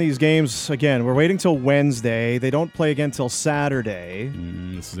staggering these games. Again, we're waiting till Wednesday. They don't play again till Saturday.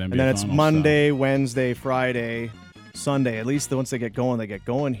 This is NBA and then it's Finals Monday, Wednesday, Friday, Sunday. At least once they get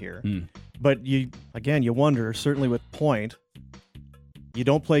going here. But you wonder, certainly with Point, you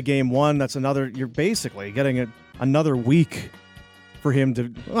don't play game 1. That's another, you're basically getting another week for him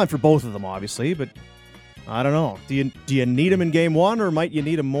to, well, for both of them, obviously, but I don't know. Do you need him in game 1, or might you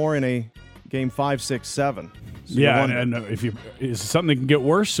need him more in a game 5, 6, 7? So yeah, and is it something that can get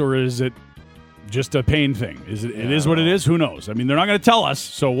worse, or is it just a pain thing? It is what it is? Who knows? I mean, they're not going to tell us,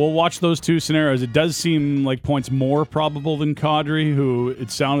 so we'll watch those 2 scenarios. It does seem like Point's more probable than Kadri, who it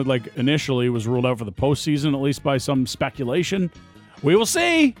sounded like initially was ruled out for the postseason, at least by some speculation. We will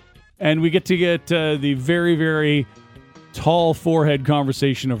see. And we get the very, very tall forehead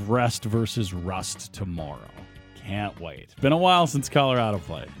conversation of rest versus rust tomorrow. Can't wait. Been a while since Colorado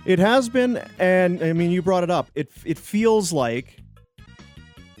played. It has been, and I mean, you brought it up. It feels like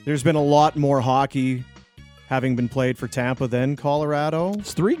there's been a lot more hockey having been played for Tampa than Colorado.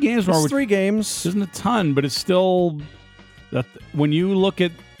 It's 3 games. It's 3 games. Isn't a ton, but it's still that when you look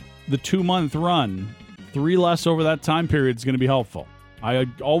at the 2-month run, 3 less over that time period is going to be helpful. I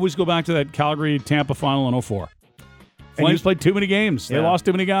always go back to that Calgary-Tampa final in 2004. Flames played too many games. They lost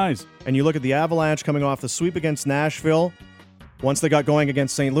too many guys. And you look at the Avalanche coming off the sweep against Nashville. Once they got going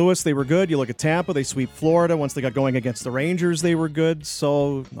against St. Louis, they were good. You look at Tampa, they sweep Florida. Once they got going against the Rangers, they were good.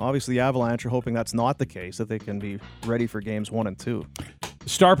 So obviously the Avalanche are hoping that's not the case, that they can be ready for games 1 and 2.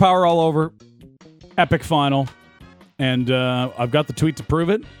 Star power all over. Epic final. And I've got the tweet to prove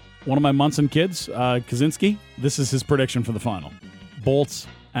it. One of my Munson kids, Kaczynski, this is his prediction for the final. Bolts,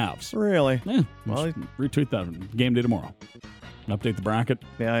 Avs. Really? Yeah. Well, retweet that. Game day tomorrow. Update the bracket.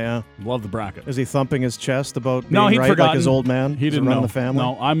 Yeah. Love the bracket. Is he thumping his chest about being he'd right forgotten. like his old man? He didn't know the family?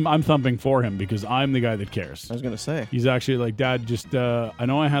 No, I'm thumping for him because I'm the guy that cares. I was going to say. He's actually like, Dad, just, I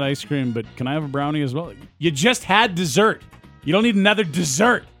know I had ice cream, but can I have a brownie as well? You just had dessert. You don't need another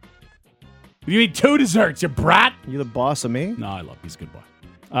dessert. You need 2 desserts, you brat. You the boss of me? No, I love you. He's a good boy.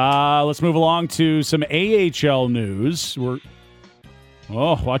 Let's move along to some AHL news.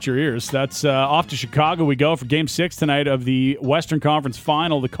 Watch your ears. That's off to Chicago we go for Game 6 tonight of the Western Conference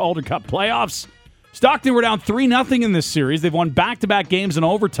Final, the Calder Cup playoffs. Stockton were down 3-0 in this series. They've won back-to-back games in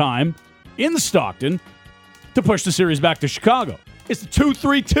overtime in the Stockton to push the series back to Chicago. It's the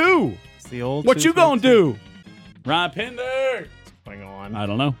 2-3-2. It's the old What you gonna do? Ryan Pinder. What's going on? I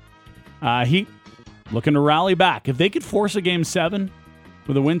don't know. Heat looking to rally back. If they could force a Game 7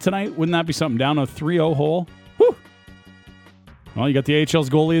 with a win tonight, wouldn't that be something? Down a 3-0 hole? Whew. Well, you got the AHL's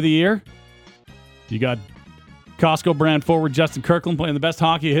goalie of the year. You got Costco brand forward Justin Kirkland playing the best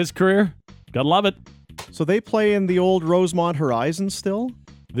hockey of his career. Gotta love it. So they play in the old Rosemont Horizon still?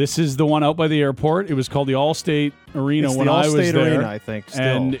 This is the one out by the airport. It was called the Allstate Arena It's when the I was Allstate there. Arena, I think, still.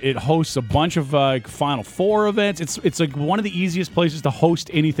 And it hosts a bunch of Final Four events. It's like one of the easiest places to host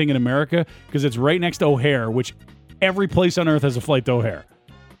anything in America because it's right next to O'Hare, which every place on earth has a flight to O'Hare.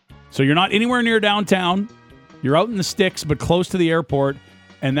 So you're not anywhere near downtown. You're out in the sticks, but close to the airport.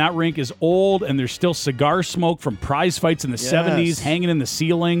 And that rink is old, and there's still cigar smoke from prize fights in the 70s hanging in the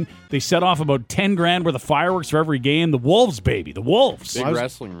ceiling. They set off about $10,000 worth of fireworks for every game. The Wolves, baby. The Wolves. Big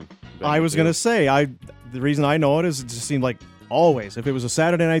wrestling room. I was going to say, the reason I know it is it just seemed like always, if it was a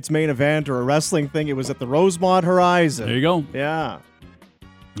Saturday night's main event or a wrestling thing, it was at the Rosemont Horizon. There you go. Yeah.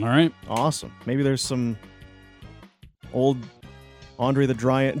 All right. Awesome. Maybe there's some old Andre the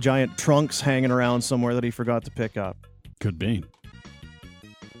Giant trunks hanging around somewhere that he forgot to pick up. Could be.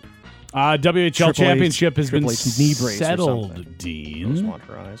 WHL Championship has been knee brace settled, Dean. Rosemont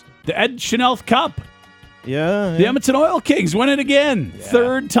Horizon. The Ed Chenault Cup. Yeah. The Edmonton Oil Kings win it again. Yeah.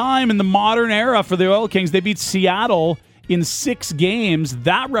 Third time in the modern era for the Oil Kings. They beat Seattle in 6 games.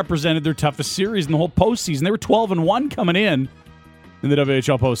 That represented their toughest series in the whole postseason. They were 12-1 coming in the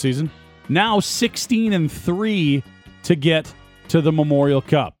WHL postseason. Now 16-3 to get to the Memorial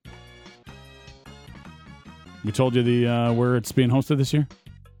Cup. We told you the where it's being hosted this year?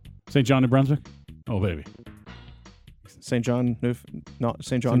 St. John, New Brunswick? Oh, baby. St. John, New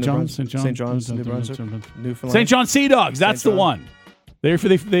St. John's, New Brunswick, Newfoundland. St. John Sea Dogs. That's the one. They're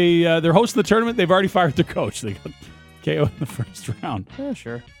hosting the tournament. They've already fired their coach. They got KO in the first round. Yeah,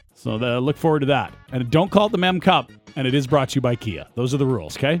 sure. So look forward to that. And don't call it the Mem Cup. And it is brought to you by Kia. Those are the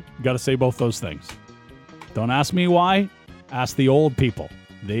rules, okay? You got to say both those things. Don't ask me why. Ask the old people.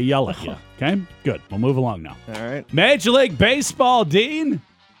 They yell at you. Okay? Good. We'll move along now. All right. Major League Baseball, Dean.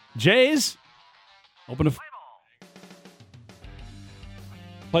 Jays.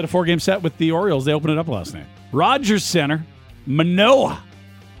 Played a 4-game set with the Orioles. They opened it up last night. Rogers Center. Manoah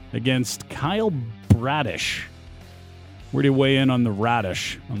against Kyle Bradish. Where do you weigh in on the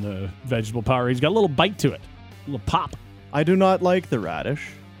radish, on the vegetable power? He's got a little bite to it. A little pop. I do not like the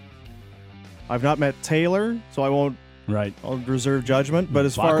radish. I've not met Taylor, so I won't. Right. I'll reserve judgment. But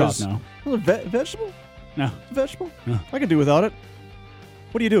as Fuck far off as now. Vegetable, No. vegetable, No. I can do without it.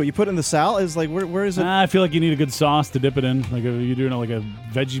 What do? You put it in the salad? Is like where is it? I feel like you need a good sauce to dip it in. Like you're doing like a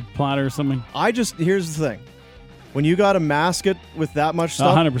veggie platter or something. Here's the thing. When you got to mask it with that much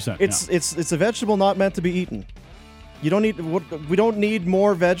stuff, 100%. It's a vegetable not meant to be eaten. We don't need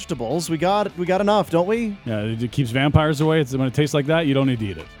more vegetables. We got enough, don't we? Yeah, it keeps vampires away. When it tastes like that, you don't need to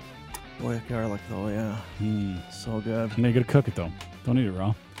eat it. Boy, garlic though, yeah. So good. And you got to cook it though. Don't eat it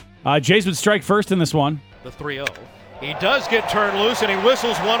raw. Jays would strike first in this one. The 3-0. He does get turned loose, and he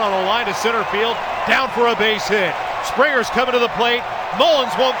whistles one on a line to center field, down for a base hit. Springer's coming to the plate.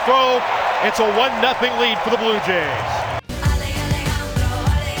 Mullins won't throw. It's a 1-0 lead for the Blue Jays.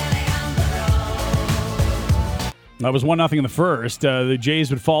 That was 1-0 in the first. The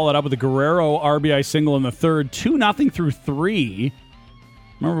Jays would follow it up with a Guerrero RBI single in the third. 2-0 through 3.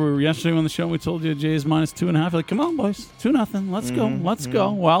 Remember yesterday on the show we told you Jays minus 2.5. Like, come on, boys. 2-0. Let's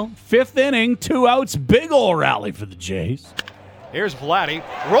go. Well, 5th inning, 2 outs. Big ol' rally for the Jays. Here's Vladdy.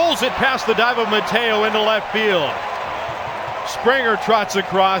 Rolls it past the dive of Mateo into left field. Springer trots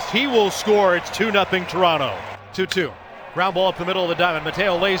across. He will score. It's 2-0 Toronto. 2-2. Ground ball up the middle of the diamond.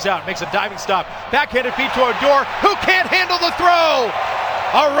 Mateo lays out, makes a diving stop. Backhanded feed to Odor, who can't handle the throw.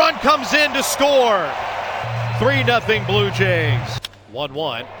 A run comes in to score. 3-0 Blue Jays.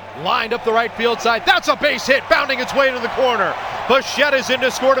 1-1. Lined up the right field side. That's a base hit, bounding its way to the corner. Bichetta's in to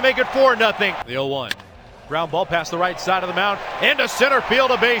score to make it 4-0. The 0-1. Ground ball past the right side of the mound. Into center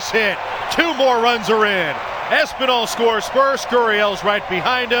field, a base hit. 2 more runs are in. Espinal scores first. Gurriel's right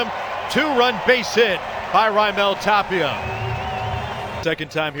behind him. 2-run base hit by Raimel Tapia.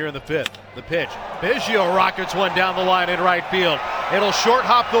 Second time here in the 5th. The pitch. Biggio rockets one down the line in right field. It'll short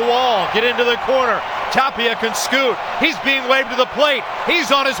hop the wall, get into the corner. Tapia can scoot. He's being waved to the plate.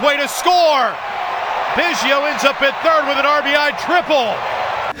 He's on his way to score. Biggio ends up at third with an RBI triple.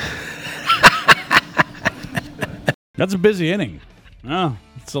 That's a busy inning. Oh,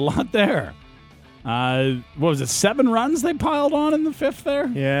 it's a lot there. What was it, 7 runs they piled on in the 5th there?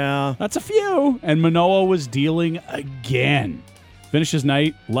 Yeah. That's a few. And Manoah was dealing again. Finishes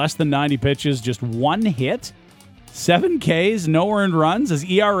night, less than 90 pitches, just 1 hit, 7 Ks, no earned runs. His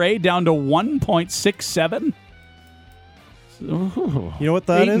ERA down to 1.67. You know what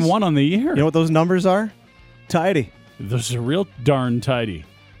that is? 8-1 on the year. You know what those numbers are? Tidy. Those are real darn tidy.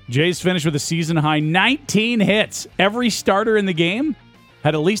 Jays finished with a season-high 19 hits. Every starter in the game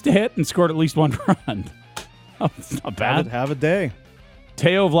had at least a hit and scored at least 1 run. Oh, it's not bad. Have a day.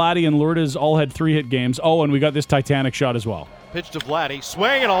 Teo, Vladdy, and Lourdes all had 3-hit games. Oh, and we got this Titanic shot as well. Pitch to Vladdy,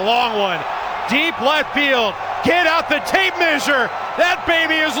 swinging a long one. Deep left field. Get out the tape measure. That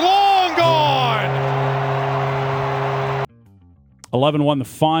baby is long gone. 11-1 the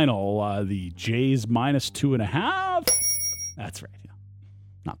final. The Jays minus 2.5. That's right. Yeah.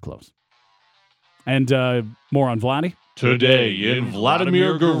 Not close. And more on Vladdy. Today in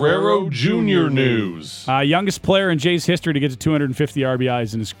Vladimir Guerrero Jr. news. Youngest player in Jays history to get to 250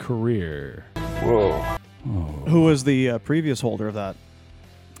 RBIs in his career. Whoa. Who was the previous holder of that?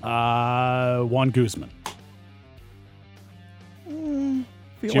 Juan Guzman.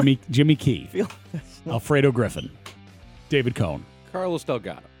 Jimmy Key. Alfredo Griffin. David Cohn. Carlos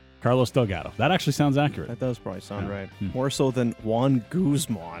Delgado. Carlos Delgado. That actually sounds accurate. That does probably sound right. More so than Juan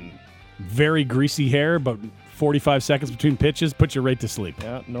Guzman. Very greasy hair, but 45 seconds between pitches puts you right to sleep.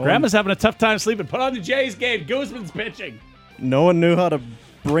 Yeah, Grandma's having a tough time sleeping. Put on the Jays game. Guzman's pitching. No one knew how to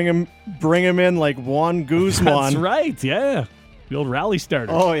bring him in like Juan Guzman. That's right, yeah. The old rally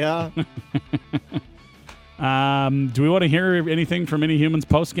starter. Oh, yeah. Do we want to hear anything from any humans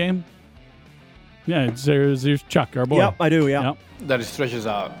post game? Yeah, there's Chuck, our boy. Yep, I do, yeah. Yep. That it stretches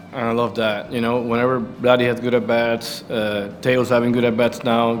out, and I love that. You know, whenever Vladdy has good at bats, Teo's having good at bats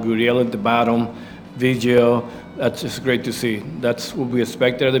now, Gurriel at the bottom, Vigil, that's just great to see. That's what we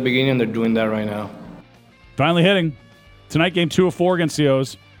expected at the beginning, and they're doing that right now. Finally hitting. Tonight, game 2 of 4 against the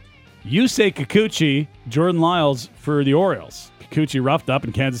O's. Yusei Kikuchi, Jordan Lyles for the Orioles. Kikuchi roughed up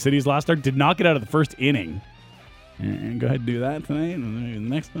in Kansas City's last start, did not get out of the first inning. And go ahead and do that tonight. And the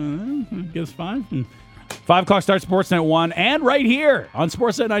next one, give us 5. 5 o'clock start, Sportsnet 1, and right here on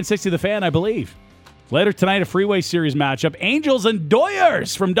Sportsnet 960 The Fan, I believe. Later tonight, a Freeway Series matchup. Angels and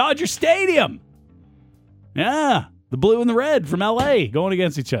Doyers from Dodger Stadium. Yeah, the blue and the red from L.A. going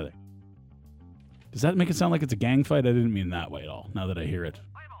against each other. Does that make it sound like it's a gang fight? I didn't mean that way at all, now that I hear it.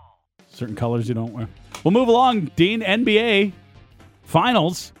 Certain colors you don't wear. We'll move along, Dean. NBA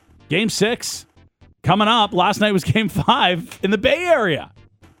Finals, Game 6. Coming up, last night was Game 5 in the Bay Area.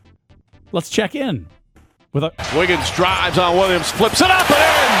 Let's check in. Wiggins drives on Williams, flips it up and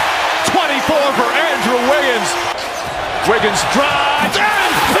in. 24 for Andrew Wiggins. Wiggins drives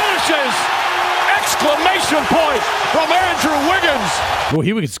and finishes. Exclamation point from Andrew Wiggins. Well,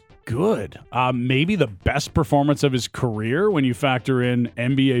 he was good. Maybe the best performance of his career when you factor in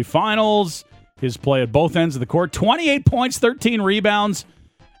NBA Finals, his play at both ends of the court. 28 points, 13 rebounds,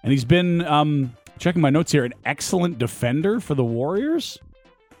 and he's been, checking my notes here, an excellent defender for the Warriors.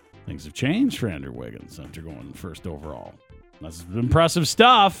 Things have changed for Andrew Wiggins after going first overall. That's impressive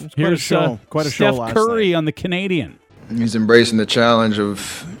stuff. It's quite a show. Quite a show Steph last Curry night. on the Canadian. He's embracing the challenge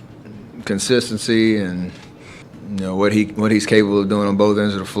of consistency and what he's capable of doing on both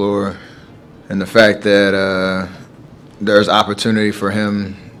ends of the floor, and the fact that there's opportunity for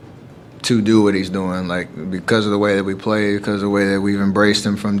him to do what he's doing, like because of the way that we play, because of the way that we've embraced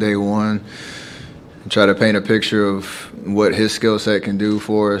him from day one. Try to paint a picture of what his skill set can do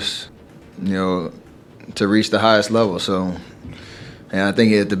for us, to reach the highest level. So, and I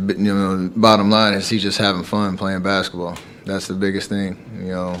think at the bottom line is he's just having fun playing basketball. That's the biggest thing.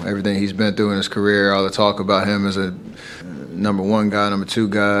 Everything he's been through in his career, all the talk about him as a number 1 guy, number 2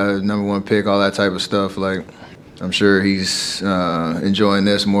 guy, number 1 pick, all that type of stuff. Like, I'm sure he's enjoying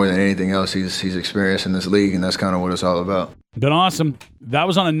this more than anything else he's experienced in this league, and that's kind of what it's all about. Been awesome. That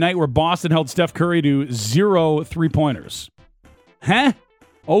was on a night where Boston held Steph Curry to 0 3-pointers. 0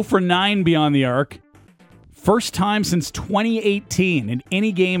 for 9 beyond the arc. First time since 2018 in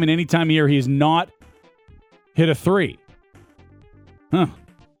any game in any time of year he has not hit a 3.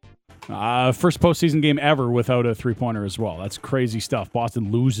 First postseason game ever without a 3-pointer as well. That's crazy stuff.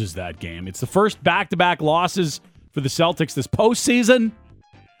 Boston loses that game. It's the first back-to-back losses for the Celtics this postseason.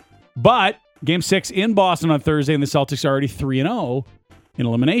 But Game 6 in Boston on Thursday, and the Celtics are already 3-0 in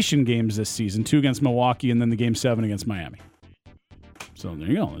elimination games this season. 2 against Milwaukee, and then the Game 7 against Miami. So there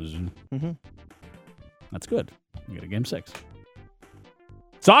you go. That's good. We got a Game 6.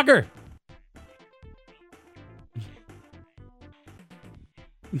 Soccer!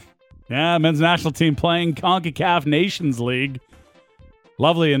 Yeah, men's national team playing CONCACAF Nations League.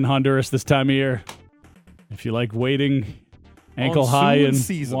 Lovely in Honduras this time of year. If you like wading ankle high in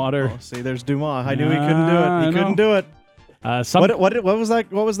water. Oh, see, there's Dumas. I knew he couldn't do it. He couldn't do it. What was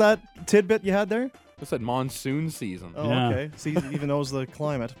that? What was that tidbit you had there? I said monsoon season. Oh, okay. See, he even knows the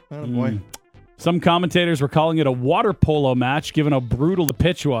climate. Oh, boy. Some commentators were calling it a water polo match, given how brutal the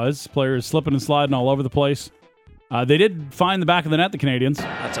pitch was. Players slipping and sliding all over the place. They did find the back of the net, the Canadians.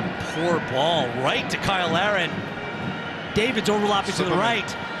 That's a poor ball right to Kyle Aaron. David's overlapping to the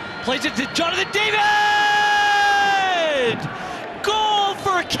right. Plays it to Jonathan David! Goal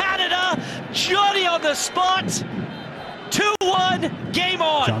for Canada! Johnny on the spot! 2-1, game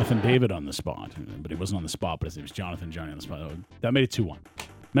on! Jonathan David on the spot. But he wasn't on the spot, but it was Johnny on the spot. That made it 2-1.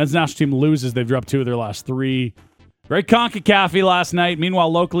 Men's national team loses. They've dropped 2 of their last 3. Very CONCACAF-y last night.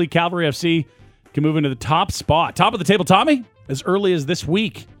 Meanwhile, locally, Calgary FC can move into the top spot. Top of the table, Tommy, as early as this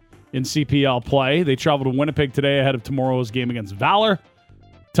week in CPL play. They travel to Winnipeg today ahead of tomorrow's game against Valor.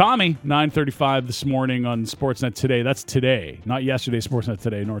 Tommy, 9:35 this morning on Sportsnet Today. That's today, not yesterday's Sportsnet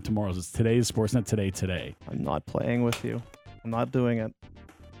Today, nor tomorrow's. It's today's Sportsnet Today. I'm not playing with you. I'm not doing it.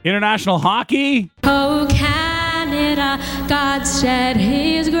 International hockey. Oh, Canada, God shed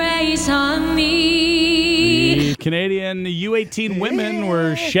his grace on me. The Canadian U18 women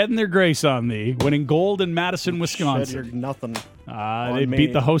were shedding their grace on thee, winning gold in Madison, Wisconsin. Shed your nothing. They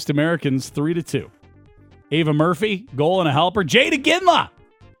beat the host Americans 3-2. Ava Murphy, goal and a helper. Jada Ginla,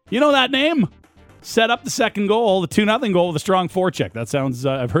 you know that name? Set up the second goal, the 2-0 goal with a strong forecheck. That sounds,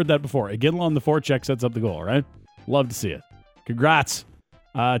 I've heard that before. Ginla on the forecheck sets up the goal, right? Love to see it. Congrats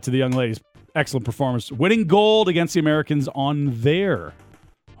to the young ladies. excellent performance, winning gold against the Americans on their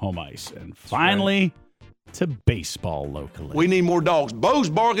home ice. And finally, to baseball locally. We need more dogs. Bo's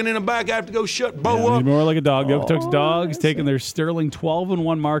barking in the back. I have to go shut Bo Yeah, up. need more like a dog. The Okotoks Dogs taking their Sterling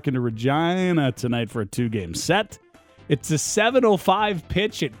 12-1 mark into Regina tonight for a 2-game set. It's a 7:05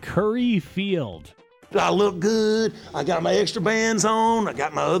 pitch at Curry Field. I look good. I got my extra bands on. I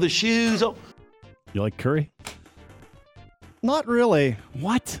got my other shoes on. You like Curry? Not really.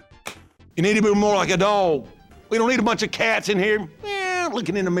 What? You need to be more like a dog. We don't need a bunch of cats in here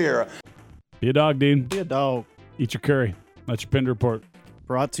looking in the mirror. Be a dog, Dean. Be a dog. Eat your curry. That's your Pinder Report.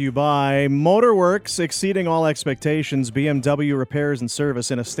 Brought to you by Motorworks, exceeding all expectations. BMW repairs and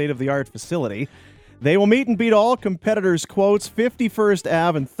service in a state-of-the-art facility. They will meet and beat all competitors' quotes. 51st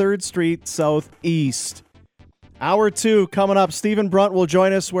Ave and 3rd Street Southeast. Hour 2 coming up. Stephen Brunt will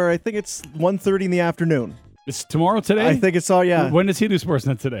join us where I think it's 1:30 in the afternoon. It's tomorrow today? I think it's all, yeah. When does he do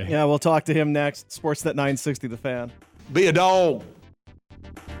Sportsnet today? Yeah, we'll talk to him next. Sportsnet 960, The Fan. Be a dog.